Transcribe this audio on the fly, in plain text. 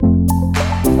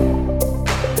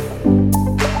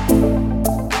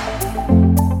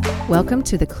Welcome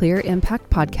to the Clear Impact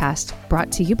Podcast,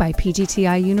 brought to you by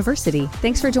PGTI University.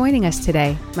 Thanks for joining us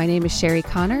today. My name is Sherry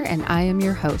Connor, and I am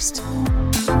your host.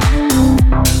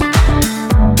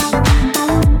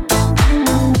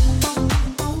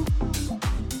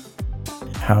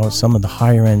 How some of the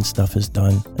higher end stuff is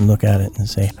done, and look at it and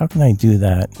say, how can I do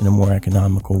that in a more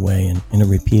economical way and in a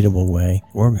repeatable way?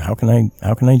 Or how can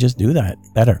I just do that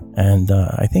better? And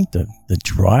I think the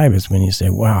drive is when you say,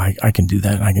 wow, I can do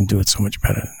that, and I can do it so much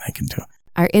better than I can do it.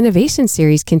 Our innovation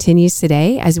series continues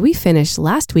today as we finish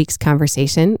last week's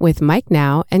conversation with Mike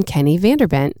Now and Kenny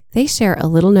Vanderbent. They share a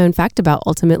little known fact about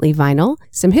Ultimately Vinyl,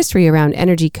 some history around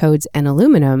energy codes and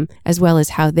aluminum, as well as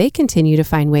how they continue to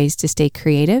find ways to stay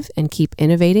creative and keep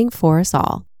innovating for us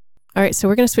all. All right, so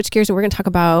we're going to switch gears and we're going to talk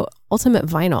about Ultimate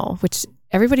Vinyl, which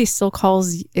everybody still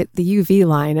calls it the UV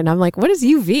line. And I'm like, what is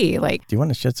UV? Like, do you want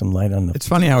to shed some light on the... It's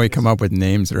funny how we come up with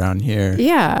names around here.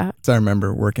 Yeah. So I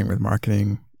remember working with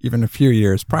marketing even a few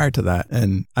years prior to that.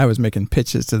 And I was making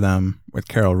pitches to them with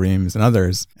Carol Reams and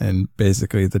others. And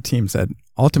basically the team said,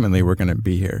 ultimately, we're going to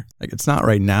be here. Like, it's not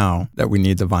right now that we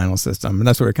need the vinyl system. And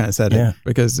that's what we kind of said. Yeah.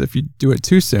 Because if you do it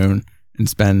too soon and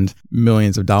spend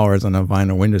millions of dollars on a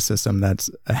vinyl window system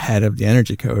that's ahead of the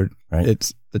energy code,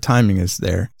 right, the timing is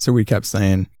there. So we kept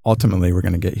saying, ultimately, we're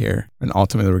going to get here. And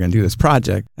ultimately, we're going to do this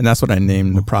project. And that's what I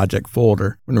named the project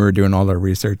folder when we were doing all the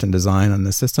research and design on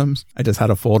the systems. I just had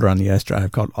a folder on the S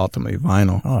drive called Ultimately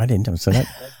Vinyl. Oh, I didn't know. So that...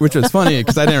 Which was funny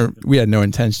because we had no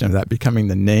intention of that becoming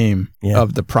the name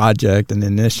of the project and the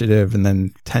initiative. And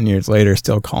then 10 years later,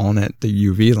 still calling it the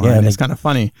UV line. Yeah, it's kind of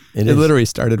funny. It literally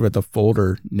started with a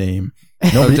folder name.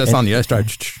 Just on the S drive.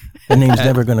 The name's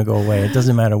never going to go away. It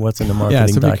doesn't matter what's in the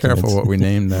marketing documents. Yeah, so be careful what we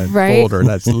name that folder.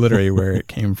 That's literally where it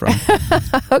came from.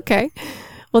 Okay.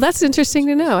 Well, that's interesting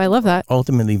to know. I love that.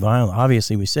 Ultimately Vinyl.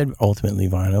 Obviously, we said Ultimately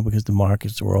Vinyl because the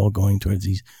markets were all going towards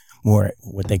these more,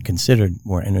 what they considered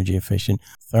more energy efficient,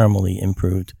 thermally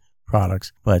improved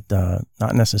products, but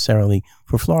not necessarily.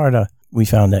 For Florida, we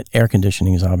found that air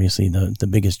conditioning is obviously the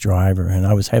biggest driver, and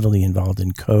I was heavily involved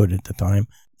in code at the time.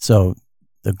 So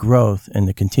the growth and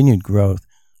the continued growth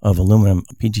of aluminum,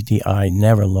 PGTI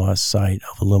never lost sight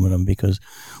of aluminum because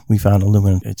we found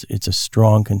aluminum, it's a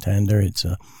strong contender.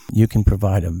 You can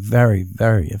provide a very,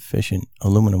 very efficient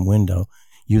aluminum window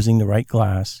using the right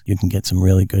glass. You can get some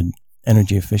really good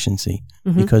energy efficiency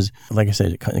because, like I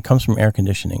said, it comes from air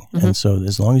conditioning. And so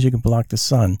as long as you can block the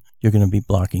sun, you're going to be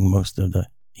blocking most of the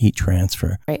heat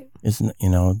transfer. Right.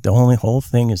 The whole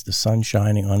thing is the sun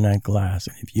shining on that glass.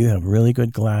 And if you have really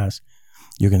good glass,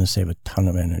 you're going to save a ton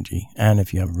of energy. And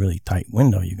if you have a really tight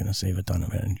window, you're going to save a ton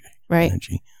of energy. Right.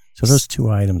 So those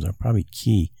two items are probably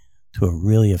key to a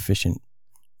really efficient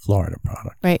Florida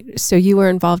product. Right. So you were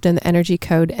involved in the energy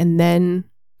code, and then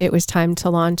it was time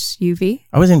to launch UV?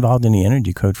 I was involved in the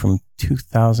energy code from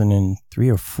 2003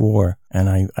 or 4,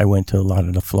 and I went to a lot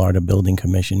of the Florida Building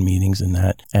Commission meetings and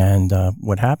that. And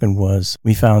what happened was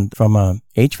we found from a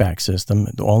HVAC system,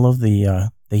 all of the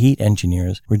heat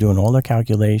engineers were doing all their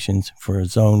calculations for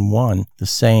Zone 1, the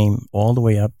same all the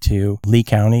way up to Lee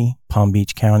County, Palm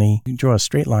Beach County. You draw a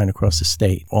straight line across the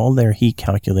state. All their heat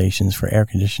calculations for air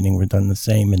conditioning were done the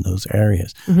same in those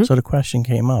areas. So the question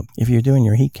came up, if you're doing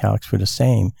your heat calcs for the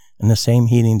same and the same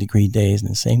heating degree days and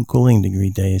the same cooling degree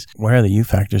days, why are the U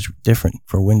factors different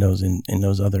for windows in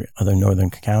those other northern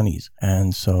counties?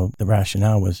 And so the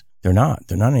rationale was they're not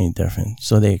any different.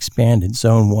 So they expanded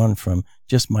Zone 1 from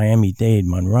just Miami-Dade,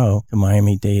 Monroe to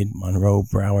Miami-Dade, Monroe,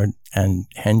 Broward, and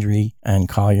Hendry, and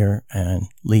Collier, and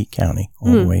Lee County,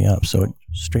 all the way up. So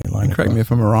straight line. And correct me if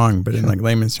I'm wrong, but in like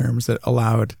layman's terms, it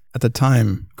allowed, at the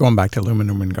time, going back to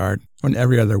aluminum wind guard, when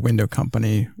every other window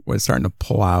company was starting to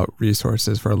pull out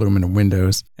resources for aluminum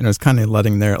windows, and it was kind of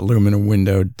letting their aluminum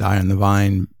window die on the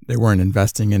vine. They weren't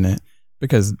investing in it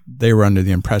because they were under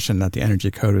the impression that the energy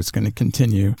code was going to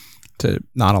continue to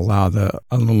not allow the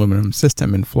aluminum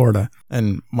system in Florida.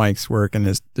 And Mike's work and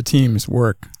the team's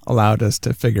work allowed us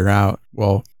to figure out,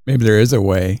 well, maybe there is a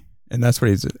way. And that's what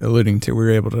he's alluding to. We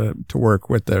were able to work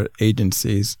with the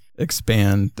agencies,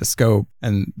 expand the scope,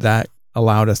 and that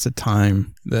allowed us to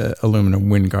time the aluminum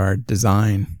wind guard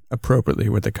design appropriately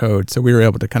with the code. So we were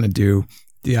able to kind of do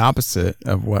the opposite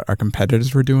of what our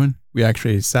competitors were doing. We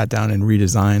actually sat down and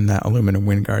redesigned that aluminum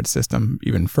wind guard system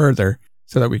even further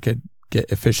so that we could get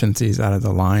efficiencies out of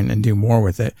the line and do more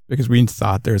with it, because we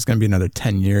thought there was going to be another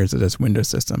 10 years of this window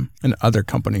system, and other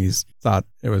companies thought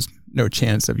there was no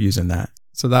chance of using that.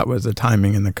 So that was the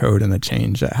timing and the code and the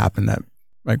change that happened that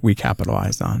we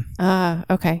capitalized on.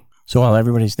 Okay. So while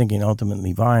everybody's thinking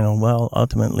Ultimately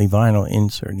Vinyl in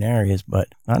certain areas, but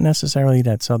not necessarily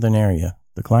that southern area.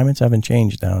 The climates haven't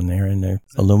changed down there, and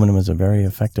aluminum is a very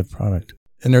effective product.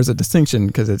 And there's a distinction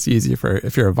because it's easy if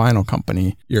you're a vinyl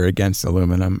company, you're against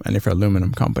aluminum. And if you're an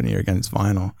aluminum company, you're against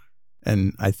vinyl.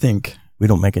 And I think we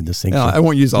don't make a distinction. I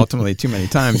won't use ultimately too many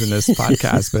times in this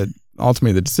podcast, but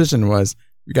ultimately the decision was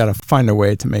we got to find a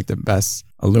way to make the best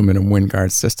aluminum wind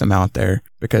guard system out there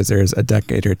because there's a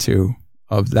decade or two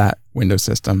of that window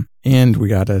system. And we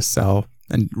got to sell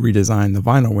and redesign the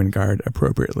vinyl wind guard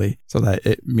appropriately so that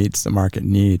it meets the market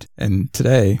need. And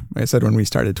today, like I said, when we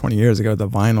started 20 years ago, the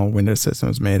vinyl window system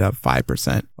was made up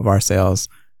 5% of our sales.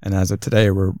 And as of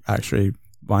today, we're actually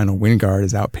vinyl wind guard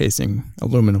is outpacing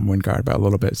aluminum wind guard by a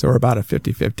little bit. So we're about a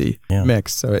 50-50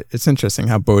 mix. So it's interesting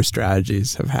how both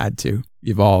strategies have had to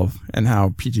evolve and how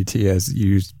PGT has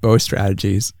used both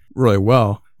strategies really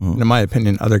well. And in my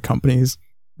opinion, other companies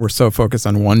were so focused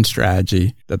on one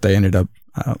strategy that they ended up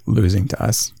losing to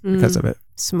us because of it.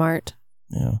 Smart.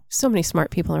 Yeah. So many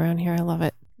smart people around here. I love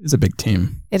it. It's a big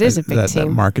team. It is a big team.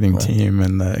 That marketing team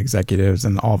and the executives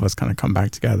and all of us kind of come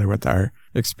back together with our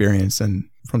experience and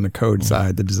from the code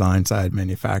side, the design side,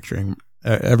 manufacturing,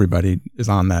 everybody is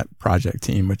on that project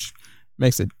team, which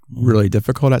makes it really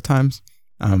difficult at times,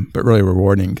 but really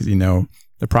rewarding because the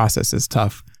process is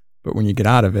tough. But when you get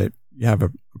out of it, you have a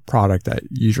product that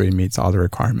usually meets all the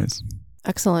requirements.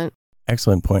 Excellent.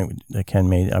 Excellent point that Ken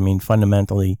made. I mean,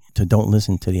 fundamentally, don't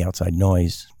listen to the outside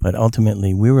noise, but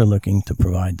ultimately we were looking to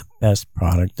provide the best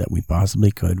product that we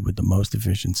possibly could with the most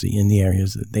efficiency in the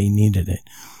areas that they needed it.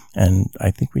 And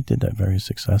I think we did that very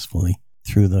successfully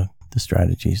through the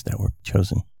strategies that were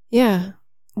chosen. Yeah.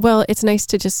 Well, it's nice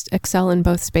to just excel in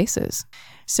both spaces.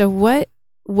 So what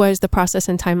was the process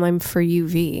and timeline for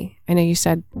UV? I know you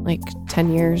said like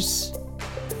 10 years.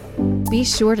 Be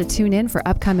sure to tune in for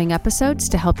upcoming episodes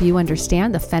to help you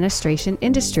understand the fenestration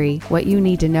industry, what you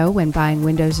need to know when buying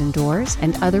windows and doors,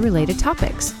 and other related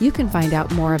topics. You can find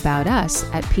out more about us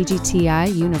at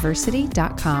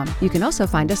pgtiuniversity.com. You can also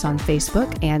find us on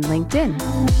Facebook and LinkedIn.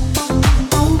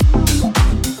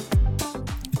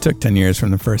 It took 10 years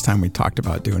from the first time we talked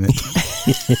about doing it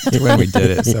to when we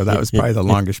did it. So that was probably the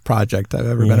longest project I've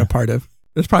ever been a part of.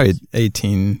 It was probably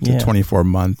 18 to 24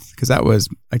 months because that was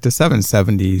like the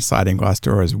 770 sliding glass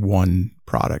door is one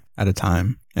product at a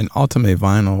time. And ultimately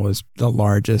vinyl was the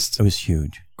largest. It was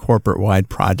huge. Corporate-wide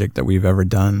project that we've ever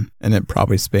done. And it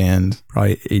probably spanned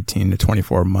 18 to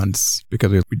 24 months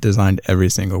because we designed every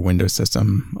single window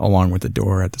system along with the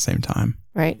door at the same time.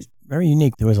 Right. Very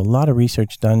unique. There was a lot of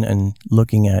research done and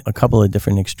looking at a couple of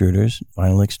different extruders,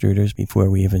 vinyl extruders, before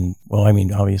we even,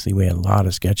 obviously we had a lot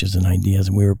of sketches and ideas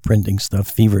and we were printing stuff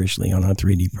feverishly on our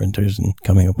 3D printers and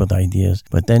coming up with ideas.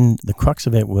 But then the crux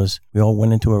of it was we all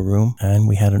went into a room and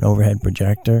we had an overhead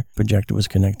projector. Projector was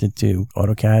connected to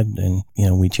AutoCAD and,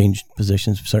 we changed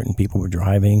positions. Certain people were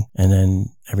driving and then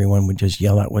everyone would just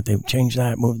yell out what they would change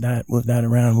that, move that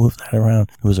around, move that around.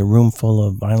 It was a room full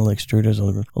of vinyl extruders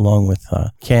along with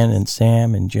Ken and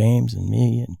Sam and James and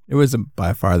me. It was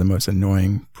by far the most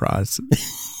annoying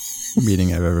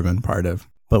meeting I've ever been part of.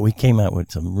 But we came out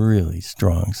with some really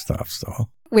strong stuff. So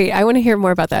wait, I want to hear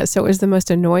more about that. So it was the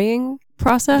most annoying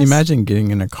process? Imagine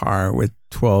getting in a car with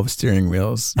 12 steering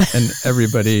wheels and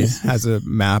everybody has a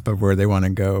map of where they want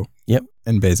to go. Yep.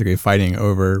 And basically fighting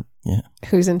over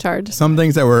who's in charge. Some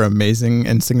things that were amazing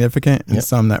and significant and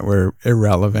some that were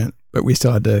irrelevant, but we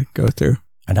still had to go through.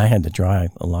 And I had to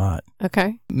drive a lot.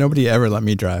 Okay. Nobody ever let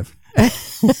me drive.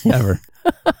 Ever.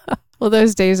 Well,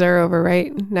 those days are over,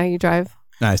 right? Now you drive.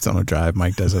 No, I still don't drive.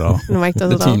 Mike does it all. Mike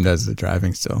does it all. The team does the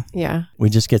driving still. Yeah. We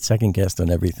just get second guessed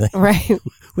on everything. Right.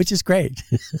 Which is great.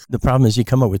 The problem is you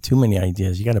come up with too many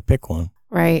ideas. You got to pick one.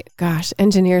 Right. Gosh,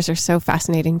 engineers are so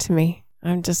fascinating to me.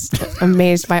 I'm just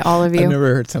amazed by all of you. I've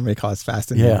never heard somebody call us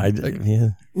fascinating. Yeah.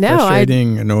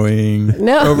 Frustrating, annoying,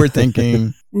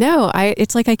 overthinking. No,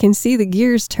 it's like I can see the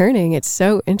gears turning. It's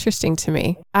so interesting to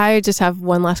me. I just have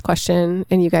one last question,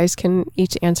 and you guys can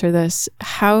each answer this.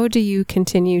 How do you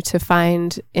continue to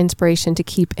find inspiration to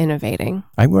keep innovating?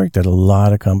 I worked at a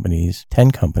lot of companies,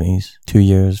 10 companies, 2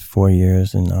 years, 4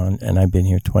 years, and I've been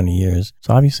here 20 years.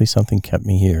 So obviously something kept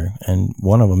me here. And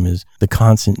one of them is the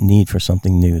constant need for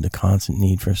something new, the constant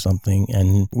need for something.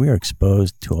 And we're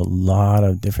exposed to a lot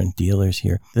of different dealers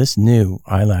here. This new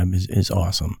iLab is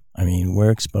awesome. I mean,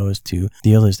 we're exposed to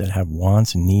dealers that have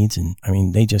wants and needs, and I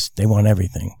mean, they want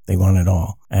everything. They want it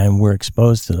all. And we're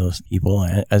exposed to those people,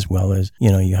 as well as,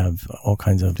 you have all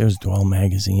kinds of, there's Dwell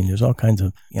magazine, there's all kinds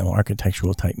of,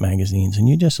 architectural type magazines, and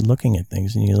you're just looking at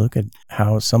things and you look at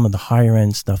how some of the higher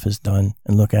end stuff is done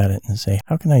and look at it and say,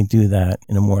 how can I do that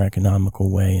in a more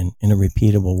economical way and in a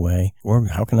repeatable way? Or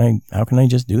how can I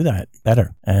just do that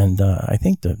better? And I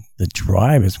think the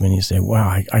drive is when you say,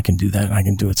 wow, I can do that and I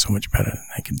can do it so much better than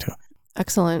I can do.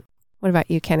 Excellent. What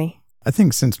about you, Kenny? I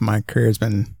think since my career has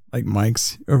been like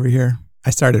Mike's over here, I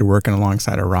started working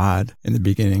alongside a Rod in the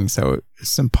beginning. So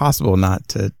it's impossible not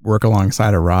to work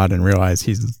alongside a Rod and realize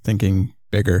he's thinking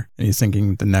bigger and he's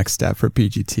thinking the next step for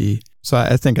PGT. So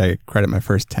I think I credit my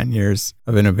first 10 years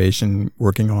of innovation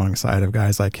working alongside of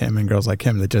guys like him and girls like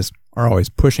him that just are always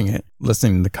pushing it,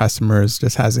 listening to the customers,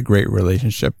 just has a great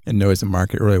relationship and knows the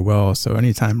market really well. So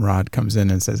anytime Rod comes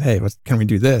in and says, hey, can we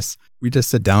do this? We just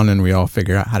sit down and we all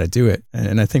figure out how to do it.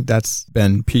 And I think that's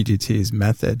been PGT's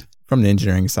method from the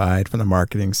engineering side, from the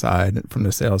marketing side, from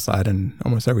the sales side, and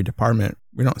almost every department.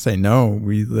 We don't say no.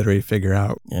 We literally figure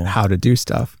out how to do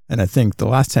stuff. And I think the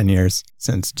last 10 years,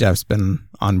 since Jeff's been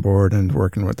on board and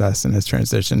working with us in his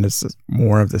transition, it's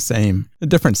more of the same. A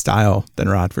different style than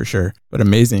Rod for sure, but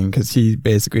amazing because he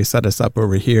basically set us up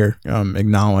over here,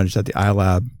 acknowledged that the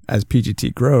iLab, as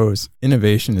PGT grows,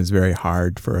 innovation is very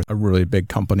hard for a really big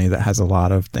company that has a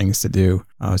lot of things to do.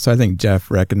 So I think Jeff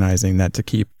recognizing that to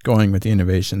keep going with the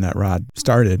innovation that Rod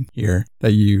started here,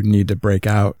 that you need to break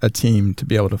out a team to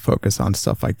be able to focus on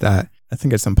stuff like that. I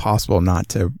think it's impossible not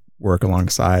to work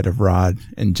alongside of Rod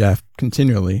and Jeff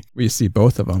continually. We see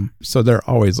both of them. So they're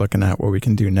always looking at what we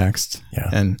can do next. Yeah,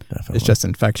 and definitely. It's just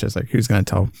infectious. Like who's going to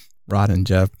tell Rod and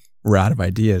Jeff we're out of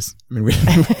ideas? I mean,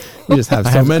 we just have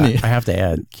so many. I have to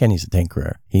add, Kenny's a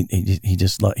tinkerer. He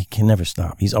can never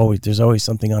stop. There's always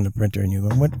something on the printer and you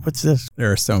go, what's this?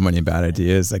 There are so many bad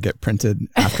ideas that get printed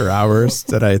after hours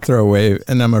that I throw away,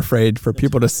 and I'm afraid for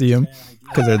people to see them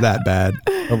because they're that bad.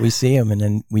 But we see them and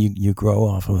then you grow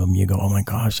off of them. You go, oh my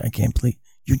gosh, I can't believe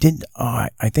you did. Oh,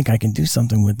 I think I can do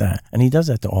something with that. And he does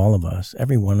that to all of us.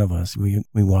 Every one of us, we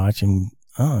watch and,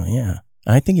 oh yeah.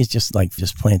 I think it's just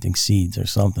planting seeds or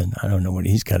something. I don't know what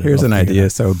he's got. Here's an idea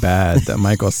so bad that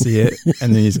Mike will see it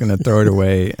and then he's going to throw it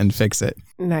away and fix it.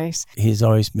 Nice. He's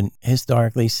always been,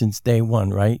 historically, since day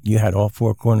one, right? You had all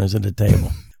four corners of the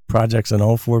table. Projects on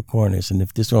all four corners. And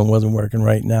if this one wasn't working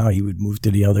right now, he would move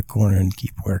to the other corner and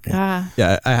keep working.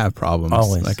 Yeah, I have problems.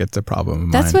 Always. Like it's a problem of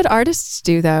mine. That's what artists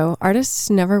do, though. Artists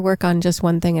never work on just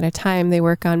one thing at a time. They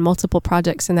work on multiple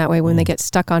projects. And that way, when they get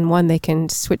stuck on one, they can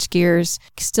switch gears,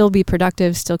 still be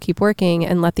productive, still keep working,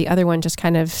 and let the other one just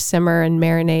kind of simmer and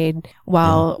marinate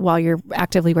while you're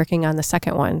actively working on the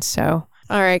second one. So...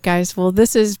 All right, guys. Well,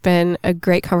 this has been a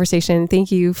great conversation.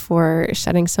 Thank you for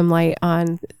shedding some light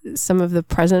on some of the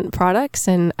present products.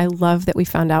 And I love that we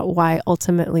found out why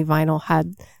Ultimately Vinyl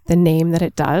had the name that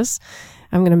it does.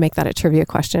 I'm going to make that a trivia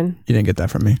question. You didn't get that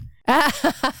from me.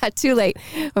 Too late.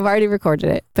 I've already recorded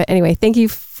it. But anyway, thank you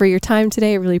for your time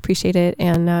today. I really appreciate it.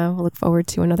 And we'll look forward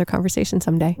to another conversation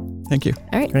someday. Thank you.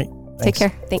 All right. Great. Take care.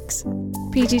 Thanks.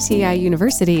 PGTI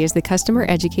University is the customer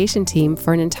education team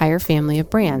for an entire family of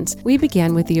brands. We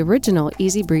began with the original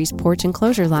Easy Breeze porch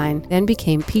enclosure line, then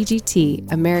became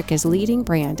PGT, America's leading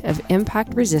brand of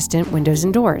impact-resistant windows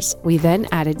and doors. We then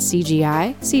added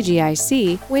CGI,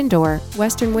 CGIC, Windor,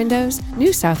 Western Windows,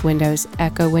 New South Windows,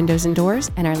 Echo Windows and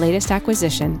Doors, and our latest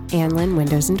acquisition, Anlin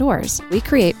Windows and Doors. We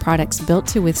create products built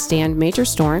to withstand major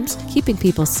storms, keeping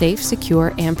people safe,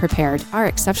 secure, and prepared. Our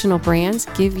exceptional brands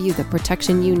give you the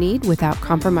protection you need without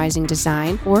compromising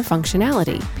design or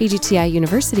functionality. PGTI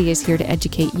University is here to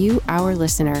educate you, our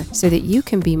listener, so that you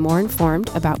can be more informed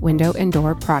about window and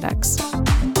door products.